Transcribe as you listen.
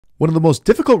One of the most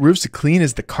difficult roofs to clean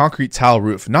is the concrete tile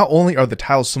roof. Not only are the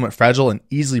tiles somewhat fragile and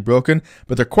easily broken,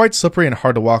 but they're quite slippery and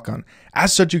hard to walk on.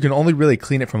 As such, you can only really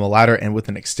clean it from a ladder and with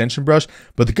an extension brush,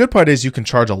 but the good part is you can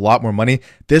charge a lot more money.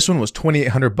 This one was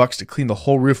 $2,800 to clean the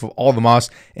whole roof of all the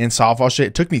moss and soft wash it.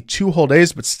 It took me 2 whole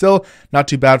days, but still not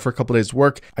too bad for a couple days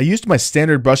work. I used my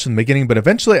standard brush in the beginning, but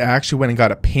eventually I actually went and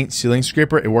got a paint sealing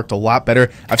scraper. It worked a lot better.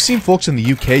 I've seen folks in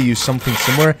the UK use something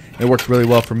similar, and it worked really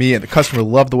well for me, and the customer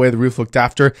loved the way the roof looked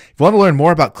after. If you want to learn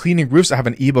more about cleaning roofs, I have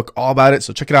an ebook all about it,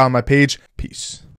 so check it out on my page. Peace.